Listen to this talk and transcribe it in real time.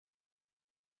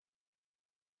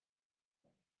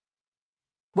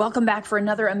Welcome back for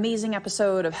another amazing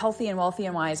episode of Healthy and Wealthy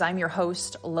and Wise. I'm your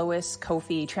host, Lois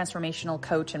Kofi, transformational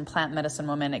coach and plant medicine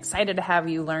woman. Excited to have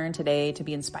you learn today to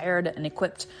be inspired and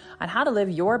equipped on how to live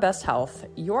your best health,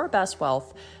 your best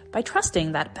wealth, by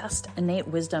trusting that best innate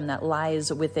wisdom that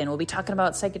lies within. We'll be talking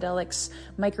about psychedelics,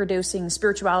 microdosing,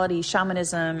 spirituality,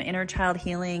 shamanism, inner child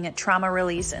healing, trauma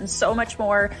release, and so much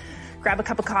more. Grab a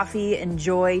cup of coffee,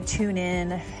 enjoy, tune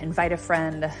in, invite a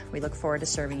friend. We look forward to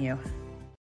serving you.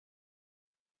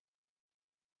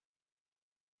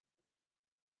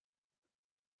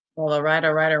 Well, all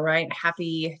right.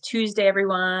 Happy Tuesday,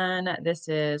 everyone. This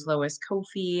is Lois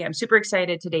Kofi. I'm super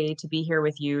excited today to be here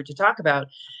with you to talk about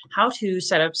how to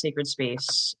set up sacred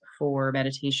space for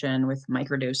meditation with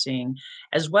microdosing,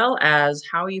 as well as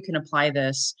how you can apply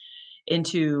this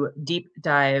into deep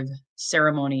dive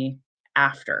ceremony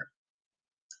after.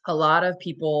 A lot of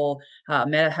people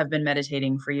have been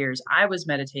meditating for years. I was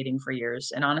meditating for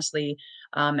years. And honestly,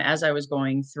 as I was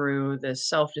going through the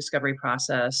self-discovery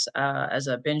process as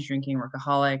a binge drinking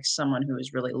workaholic, someone who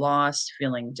was really lost,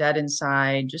 feeling dead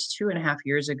inside, just 2.5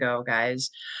 years ago, guys,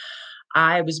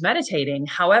 I was meditating.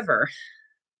 However,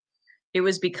 it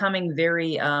was becoming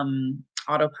very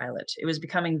autopilot. It was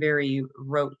becoming very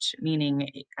rote, meaning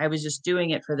I was just doing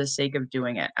it for the sake of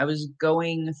doing it. I was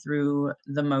going through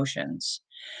the motions.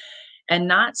 And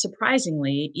not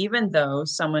surprisingly, even though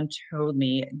someone told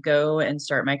me, go and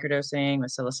start microdosing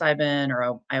with psilocybin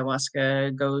or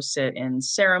ayahuasca, go sit in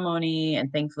ceremony.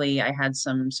 And thankfully I had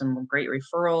some great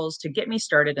referrals to get me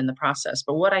started in the process.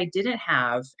 But what I didn't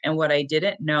have and what I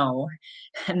didn't know,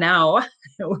 now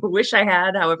wish I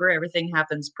had, however, everything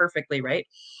happens perfectly, right?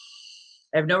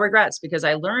 I have no regrets because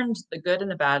I learned the good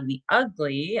and the bad and the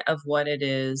ugly of what it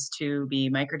is to be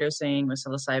microdosing with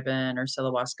psilocybin or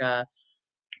ayahuasca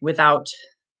without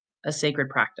a sacred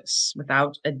practice,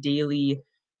 without a daily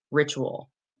ritual.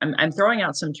 I'm throwing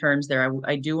out some terms there.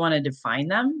 I do want to define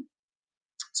them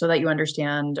so that you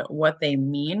understand what they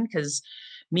mean, because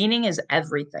meaning is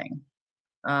everything.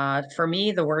 For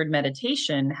me, the word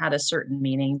meditation had a certain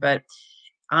meaning, but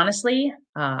honestly,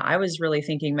 I was really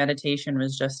thinking meditation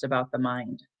was just about the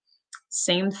mind.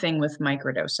 Same thing with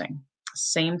microdosing.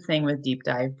 Same thing with deep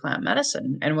dive plant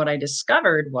medicine. And what I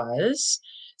discovered was,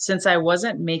 since I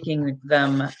wasn't making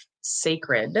them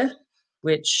sacred,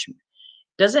 which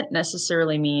doesn't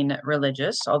necessarily mean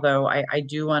religious, although I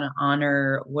do want to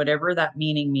honor whatever that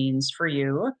meaning means for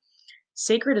you.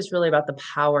 Sacred is really about the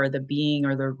power, the being,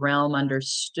 or the realm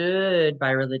understood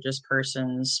by religious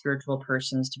persons, spiritual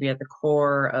persons, to be at the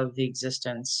core of the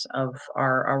existence of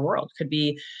our world. Could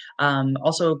be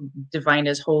also defined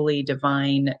as holy,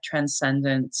 divine,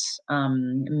 transcendent,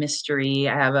 mystery.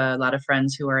 I have a lot of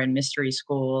friends who are in mystery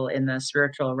school in the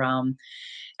spiritual realm.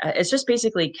 It's just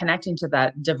basically connecting to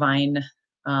that divine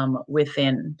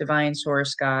within, divine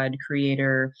source, God,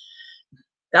 creator.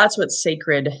 That's what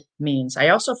sacred means. I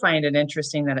also find it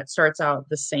interesting that it starts out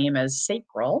the same as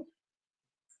sacral.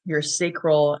 Your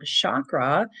sacral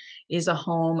chakra is a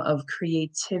home of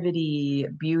creativity,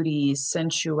 beauty,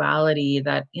 sensuality,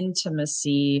 that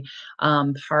intimacy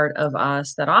part of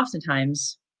us that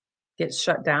oftentimes gets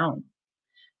shut down,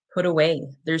 put away.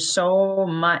 There's so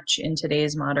much in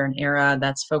today's modern era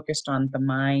that's focused on the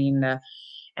mind.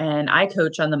 And I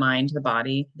coach on the mind, the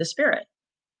body, the spirit.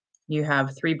 You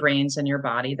have 3 brains in your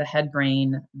body: the head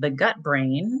brain, the gut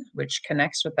brain, which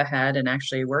connects with the head and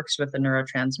actually works with the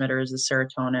neurotransmitters, the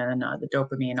serotonin, the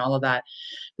dopamine, all of that.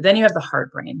 But then you have the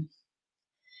heart brain.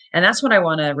 And that's what I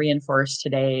want to reinforce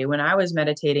today. When I was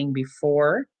meditating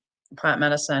before plant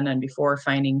medicine and before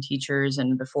finding teachers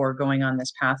and before going on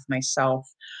this path myself,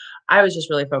 I was just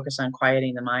really focused on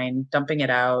quieting the mind, dumping it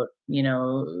out,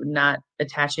 not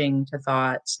attaching to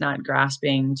thoughts, not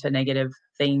grasping to negative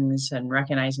things, and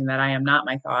recognizing that I am not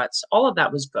my thoughts. All of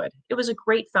that was good. It was a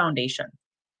great foundation.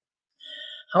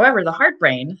 However, the heart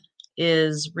brain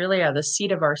is really the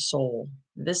seat of our soul.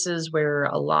 This is where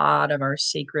a lot of our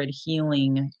sacred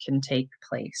healing can take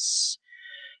place.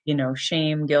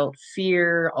 Shame, guilt,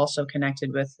 fear, also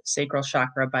connected with sacral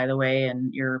chakra, by the way,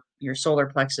 and your solar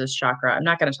plexus chakra. I'm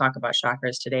not going to talk about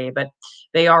chakras today, but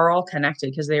they are all connected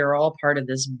because they are all part of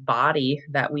this body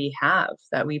that we have,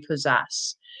 that we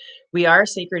possess. We are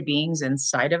sacred beings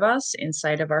inside of us,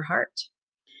 inside of our heart.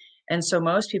 And so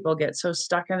most people get so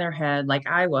stuck in their head, like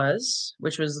I was,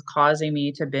 which was causing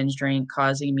me to binge drink,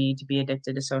 causing me to be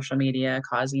addicted to social media,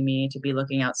 causing me to be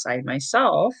looking outside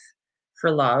myself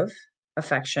for love,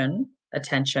 affection,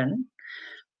 attention,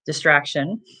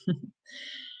 distraction.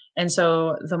 And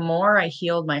so the more I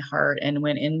healed my heart and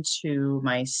went into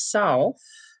myself,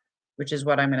 which is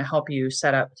what I'm going to help you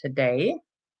set up today,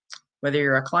 whether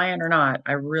you're a client or not,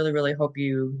 I really, really hope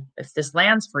if this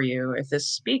lands for you, if this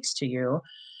speaks to you,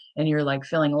 and you're like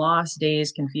feeling lost,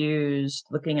 dazed, confused,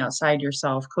 looking outside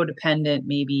yourself, codependent,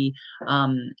 maybe,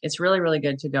 it's really, really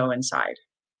good to go inside.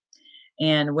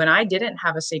 And when I didn't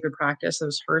have a sacred practice,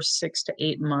 those first 6 to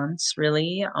 8 months,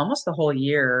 really, almost the whole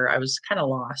year, I was kind of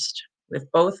lost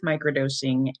with both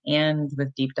microdosing and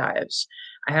with deep dives.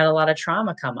 I had a lot of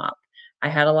trauma come up. I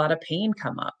had a lot of pain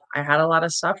come up. I had a lot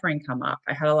of suffering come up.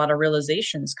 I had a lot of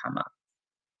realizations come up.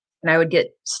 And I would get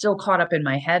still caught up in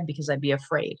my head because I'd be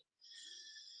afraid.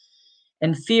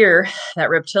 And fear,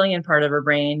 that reptilian part of our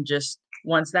brain, just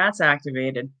once that's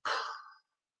activated,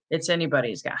 it's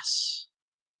anybody's guess.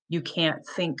 You can't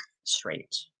think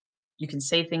straight. You can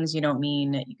say things you don't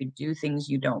mean. You can do things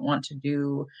you don't want to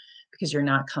do because you're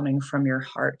not coming from your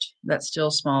heart, that still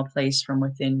small place from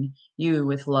within you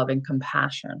with love and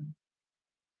compassion.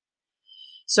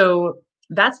 So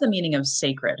that's the meaning of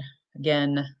sacred.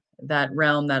 Again, that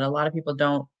realm that a lot of people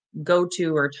don't go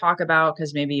to or talk about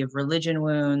because maybe of religion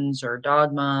wounds or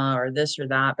dogma or this or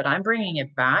that. But I'm bringing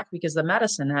it back because the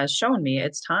medicine has shown me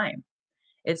it's time.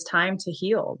 It's time to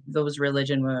heal those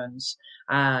religion wounds.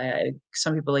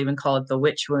 Some people even call it the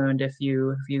witch wound. If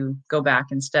you go back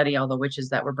and study all the witches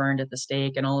that were burned at the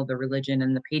stake and all of the religion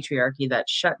and the patriarchy that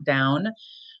shut down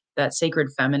that sacred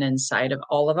feminine side of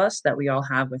all of us that we all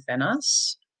have within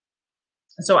us.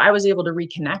 So I was able to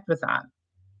reconnect with that,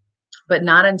 but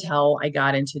not until I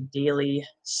got into daily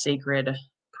sacred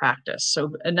practice.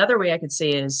 So another way I could say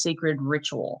is sacred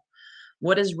ritual.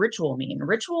 What does ritual mean?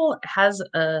 Ritual has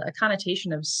a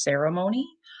connotation of ceremony.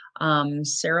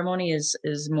 Ceremony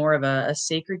is more of a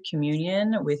sacred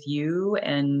communion with you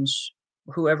and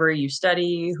whoever you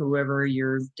study, whoever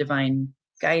your divine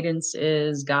guidance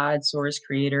is, God, source,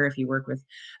 creator. If you work with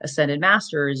ascended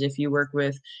masters, if you work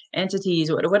with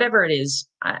entities, whatever it is,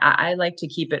 I like to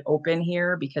keep it open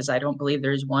here because I don't believe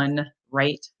there's one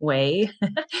right way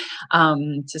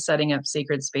to setting up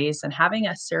sacred space and having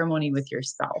a ceremony with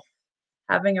yourself,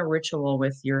 having a ritual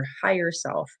with your higher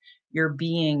self, your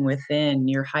being within,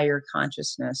 your higher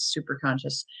consciousness, super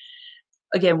conscious.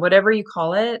 Again, whatever you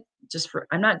call it,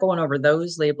 I'm not going over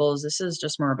those labels. This is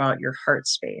just more about your heart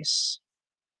space,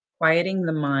 quieting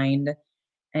the mind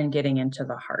and getting into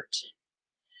the heart.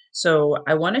 So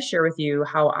I want to share with you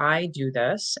how I do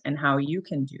this and how you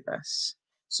can do this.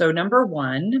 So number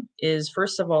one is,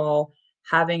 first of all,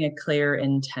 having a clear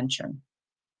intention.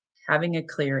 Having a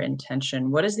clear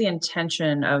intention. What is the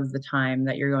intention of the time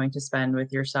that you're going to spend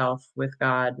with yourself, with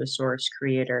God, with source,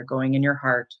 creator, going in your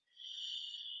heart?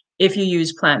 If you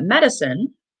use plant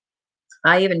medicine,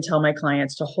 I even tell my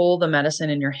clients to hold the medicine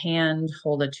in your hand,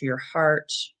 hold it to your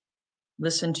heart,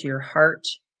 listen to your heart.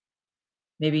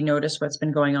 Maybe notice what's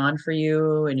been going on for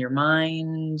you in your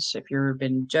mind. If you've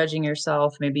been judging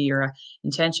yourself, maybe your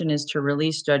intention is to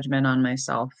release judgment on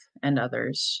myself and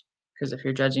others. Because if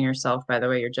you're judging yourself, by the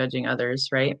way, you're judging others,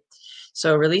 right?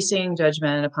 So releasing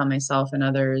judgment upon myself and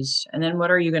others. And then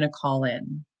what are you going to call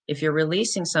in? If you're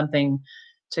releasing something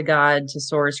to God, to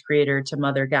source, creator, to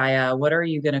Mother Gaia, what are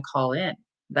you going to call in?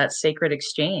 That sacred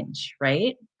exchange,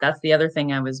 right? That's the other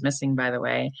thing I was missing, by the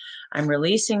way. I'm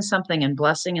releasing something and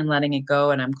blessing and letting it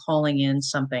go, and I'm calling in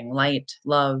something light,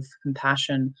 love,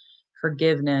 compassion,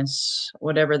 forgiveness,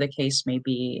 whatever the case may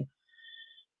be.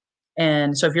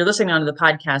 And so if you're listening onto the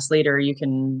podcast later, you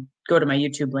can go to my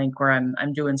YouTube link where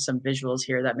I'm doing some visuals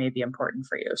here that may be important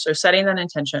for you. So setting that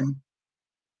intention.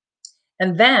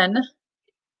 And then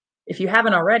if you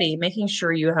haven't already, making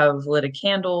sure you have lit a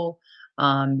candle,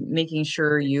 making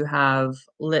sure you have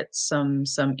lit some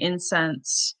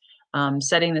incense,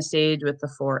 setting the stage with the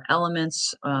four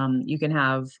elements. You can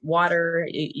have water,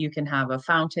 you can have a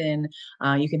fountain,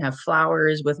 you can have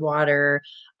flowers with water.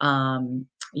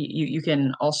 You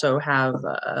can also have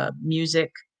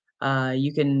music.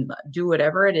 You can do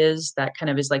whatever it is that kind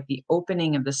of is like the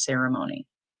opening of the ceremony.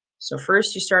 So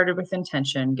first you started with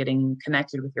intention, getting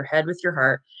connected with your head, with your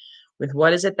heart, with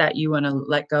what is it that you want to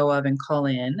let go of and call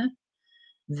in.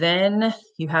 Then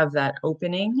you have that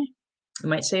opening. You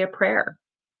might say a prayer.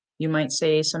 You might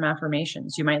say some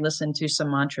affirmations. You might listen to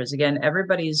some mantras. Again,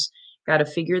 everybody's got to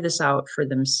figure this out for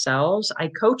themselves. I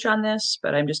coach on this,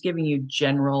 but I'm just giving you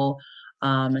general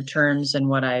terms and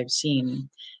what I've seen.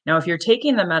 Now, if you're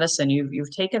taking the medicine,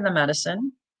 you've taken the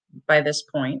medicine by this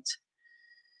point.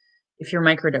 If you're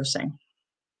microdosing,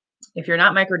 if you're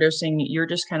not microdosing, you're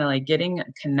just kind of like getting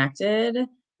connected,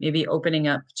 maybe opening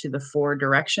up to the four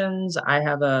directions. I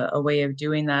have a way of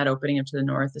doing that, opening up to the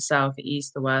north, the south, the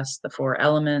east, the west, the four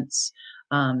elements.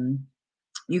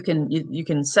 You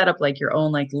can set up like your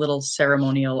own like little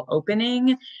ceremonial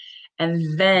opening,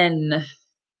 and then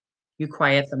you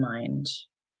quiet the mind.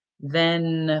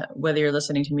 Then whether you're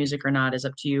listening to music or not is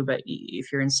up to you, but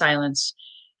if you're in silence,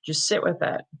 just sit with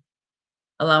it,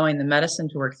 allowing the medicine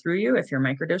to work through you if you're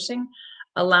microdosing,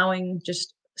 allowing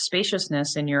just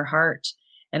spaciousness in your heart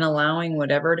and allowing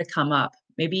whatever to come up.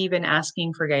 Maybe even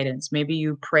asking for guidance. Maybe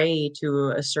you pray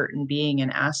to a certain being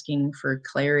and asking for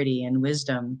clarity and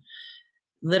wisdom,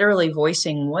 literally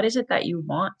voicing what is it that you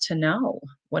want to know?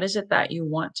 What is it that you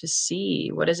want to see?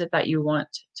 What is it that you want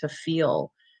to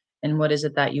feel? And what is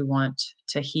it that you want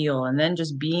to heal? And then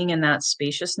just being in that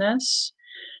spaciousness.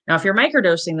 Now, if you're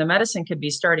microdosing, the medicine could be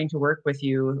starting to work with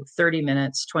you 30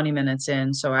 minutes, 20 minutes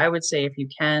in. So I would say if you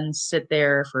can sit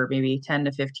there for maybe 10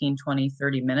 to 15, 20,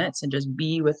 30 minutes and just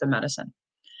be with the medicine.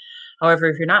 However,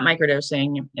 if you're not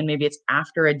microdosing and maybe it's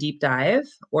after a deep dive,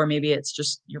 or maybe it's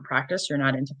just your practice, you're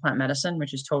not into plant medicine,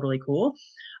 which is totally cool.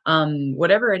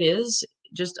 Whatever it is,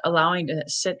 just allowing to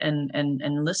sit and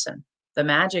listen. The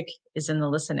magic is in the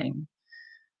listening.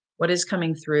 What is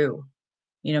coming through?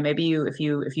 You know, maybe if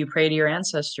you pray to your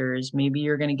ancestors, maybe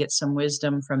you're going to get some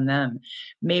wisdom from them.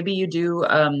 Maybe you do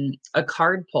a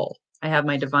card pull. I have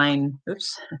my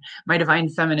my divine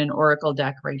feminine oracle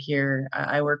deck right here.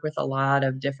 I work with a lot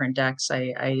of different decks.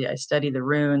 I study the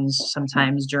runes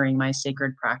sometimes during my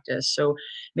sacred practice. So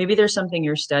maybe there's something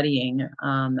you're studying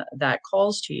that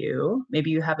calls to you.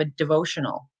 Maybe you have a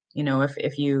devotional. You know,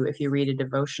 if you read a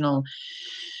devotional,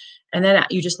 and then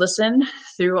you just listen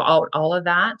through all of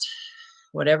that,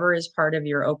 whatever is part of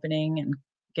your opening and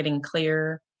getting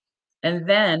clear. And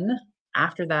then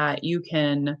after that, you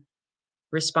can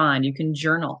respond, you can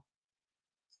journal.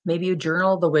 Maybe you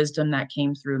journal the wisdom that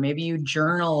came through. Maybe you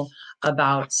journal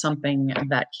about something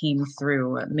that came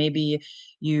through. Maybe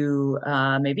you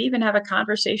maybe even have a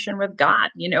conversation with God,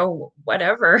 you know,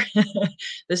 whatever.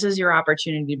 This is your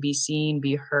opportunity to be seen,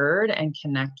 be heard, and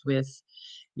connect with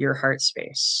your heart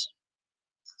space.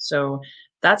 So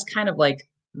that's kind of like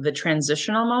the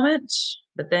transitional moment,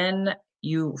 but then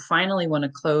you finally want to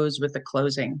close with a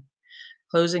closing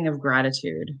of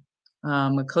gratitude,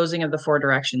 a closing of the four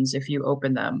directions if you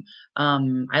open them.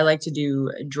 I like to do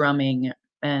drumming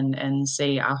and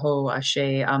say aho, ashe,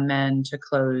 amen to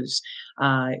close.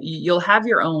 You'll have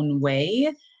your own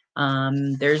way.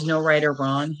 There's no right or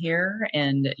wrong here,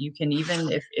 and you can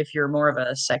even if you're more of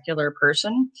a secular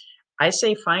person, I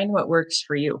say find what works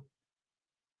for you.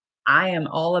 I am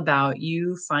all about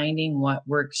you finding what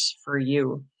works for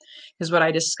you. Because what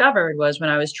I discovered was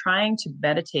when I was trying to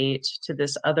meditate to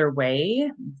this other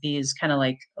way, these kind of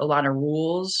like a lot of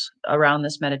rules around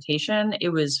this meditation, it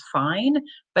was fine,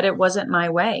 but it wasn't my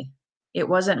way. It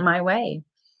wasn't my way.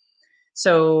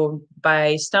 So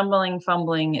by stumbling,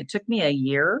 fumbling, it took me a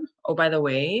year, oh, by the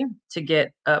way, to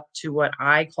get up to what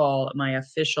I call my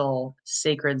official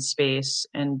sacred space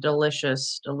and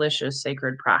delicious, delicious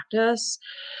sacred practice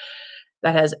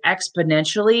that has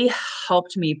exponentially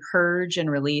helped me purge and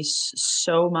release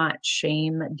so much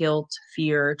shame, guilt,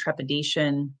 fear,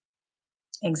 trepidation,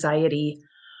 anxiety,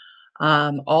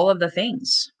 all of the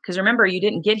things. Because remember, you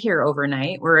didn't get here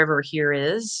overnight. Wherever here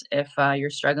is, if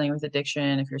you're struggling with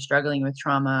addiction, if you're struggling with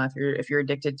trauma, if you're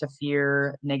addicted to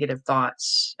fear, negative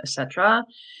thoughts, etc.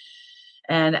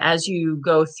 And as you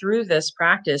go through this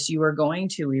practice, you are going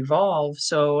to evolve.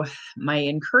 So my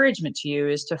encouragement to you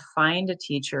is to find a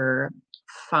teacher,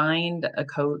 find a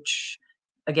coach.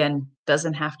 Again,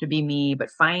 doesn't have to be me,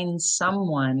 but find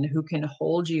someone who can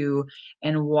hold you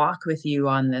and walk with you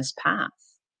on this path,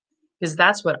 because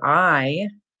that's what I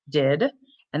did.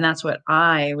 And that's what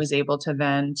I was able to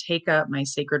then take up my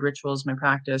sacred rituals, my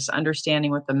practice,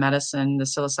 understanding what the medicine, the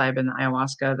psilocybin, the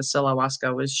ayahuasca, the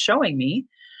ayahuasca was showing me,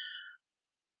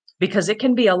 because it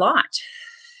can be a lot.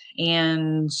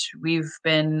 And we've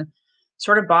been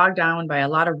sort of bogged down by a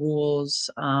lot of rules,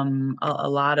 a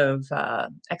lot of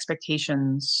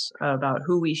expectations about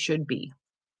who we should be.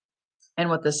 And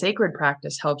what the sacred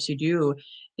practice helps you do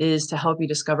is to help you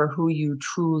discover who you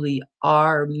truly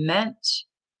are meant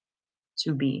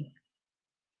to be.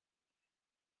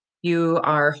 You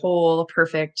are whole,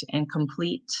 perfect, and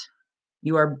complete.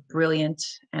 You are brilliant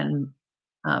and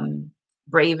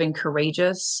brave and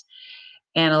courageous.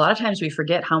 And a lot of times we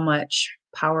forget how much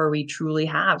power we truly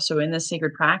have. So in this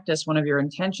sacred practice, one of your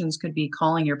intentions could be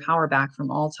calling your power back from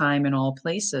all time and all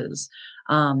places,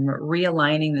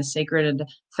 realigning the sacred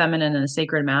feminine and the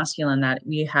sacred masculine that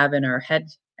we have in our head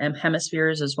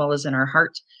hemispheres as well as in our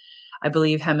heart, I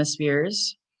believe,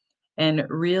 hemispheres, and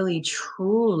really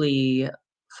truly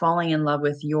falling in love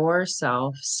with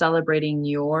yourself, celebrating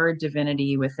your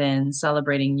divinity within,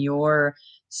 celebrating your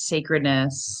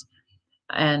sacredness,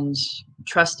 and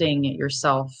trusting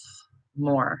yourself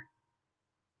more.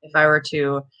 If I were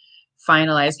to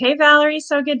finalized. Hey, Valerie,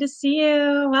 so good to see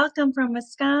you. Welcome from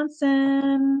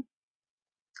Wisconsin.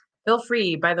 Feel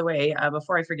free, by the way,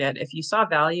 before I forget, if you saw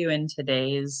value in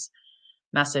today's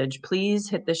message, please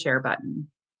hit the share button.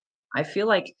 I feel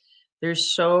like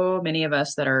there's so many of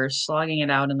us that are slogging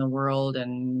it out in the world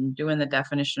and doing the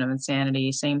definition of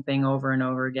insanity, same thing over and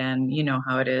over again. You know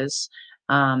how it is.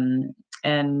 Um,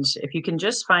 and if you can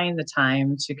just find the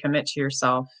time to commit to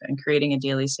yourself and creating a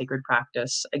daily sacred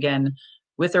practice, again,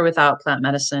 with or without plant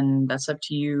medicine, that's up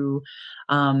to you.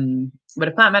 But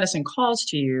if plant medicine calls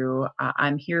to you,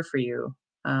 I'm here for you.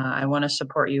 I want to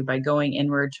support you by going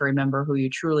inward to remember who you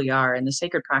truly are. And the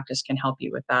sacred practice can help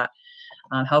you with that.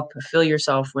 Help fill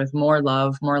yourself with more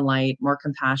love, more light, more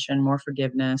compassion, more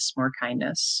forgiveness, more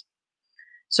kindness.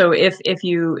 So if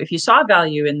you saw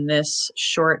value in this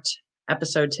short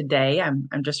episode today, I'm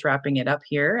just wrapping it up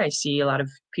here. I see a lot of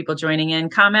people joining in.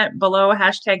 Comment below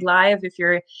 #live if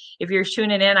you're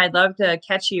tuning in. I'd love to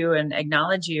catch you and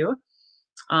acknowledge you.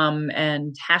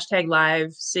 And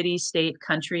 #live city, state,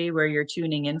 country where you're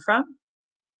tuning in from.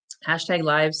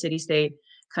 #live city, state,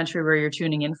 country where you're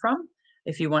tuning in from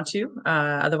if you want to.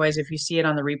 Otherwise, if you see it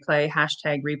on the replay,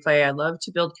 #replay. I love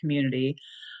to build community.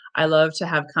 I love to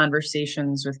have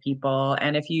conversations with people.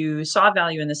 And if you saw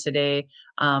value in this today,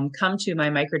 come to my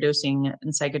microdosing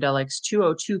and psychedelics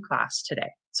 202 class today.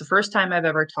 It's the first time I've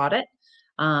ever taught it.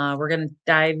 We're going to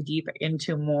dive deep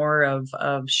into more of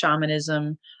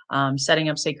shamanism, setting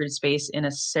up sacred space in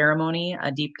a ceremony,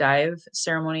 a deep dive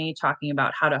ceremony, talking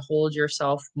about how to hold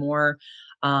yourself more.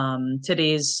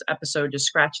 Today's episode just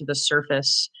scratches the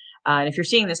surface. And if you're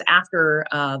seeing this after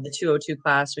the 202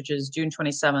 class, which is June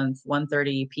 27th,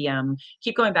 1:30 p.m.,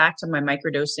 keep going back to my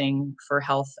microdosing for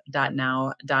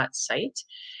health.now.site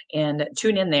and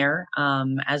tune in there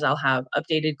as I'll have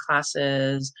updated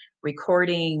classes,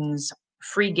 recordings,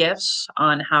 free gifts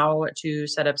on how to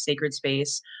set up sacred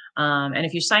space. And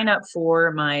if you sign up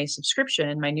for my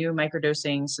subscription, my new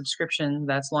microdosing subscription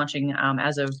that's launching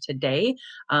as of today,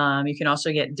 you can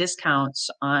also get discounts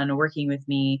on working with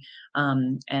me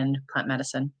and plant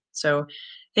medicine. So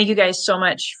thank you guys so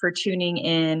much for tuning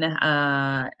in.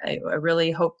 I really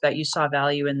hope that you saw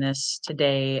value in this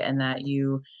today and that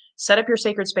you set up your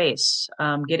sacred space,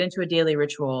 get into a daily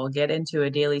ritual, get into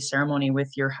a daily ceremony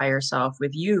with your higher self,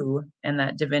 with you and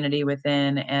that divinity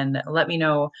within, and let me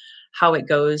know how it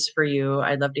goes for you.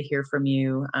 I'd love to hear from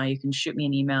you. You can shoot me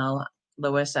an email,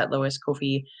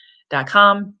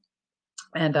 lois@loiscoffee.com.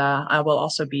 And I will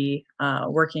also be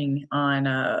working on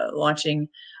launching.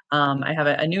 I have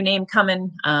a new name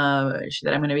coming that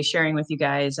I'm going to be sharing with you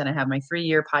guys. And I have my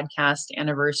 3-year podcast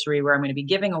anniversary where I'm going to be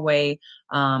giving away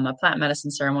a plant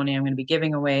medicine ceremony. I'm going to be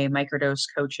giving away microdose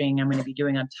coaching. I'm going to be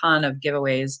doing a ton of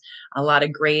giveaways, a lot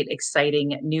of great,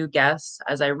 exciting new guests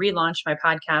as I relaunch my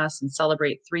podcast and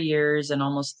celebrate 3 years and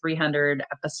almost 300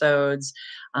 episodes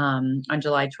on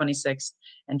July 26th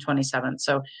and 27th.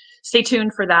 So stay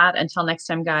tuned for that. Until next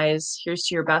time, guys, here's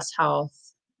to your best health,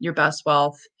 your best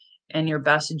wealth, and your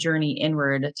best journey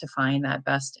inward to find that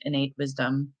best innate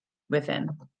wisdom within.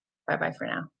 Bye-bye for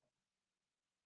now.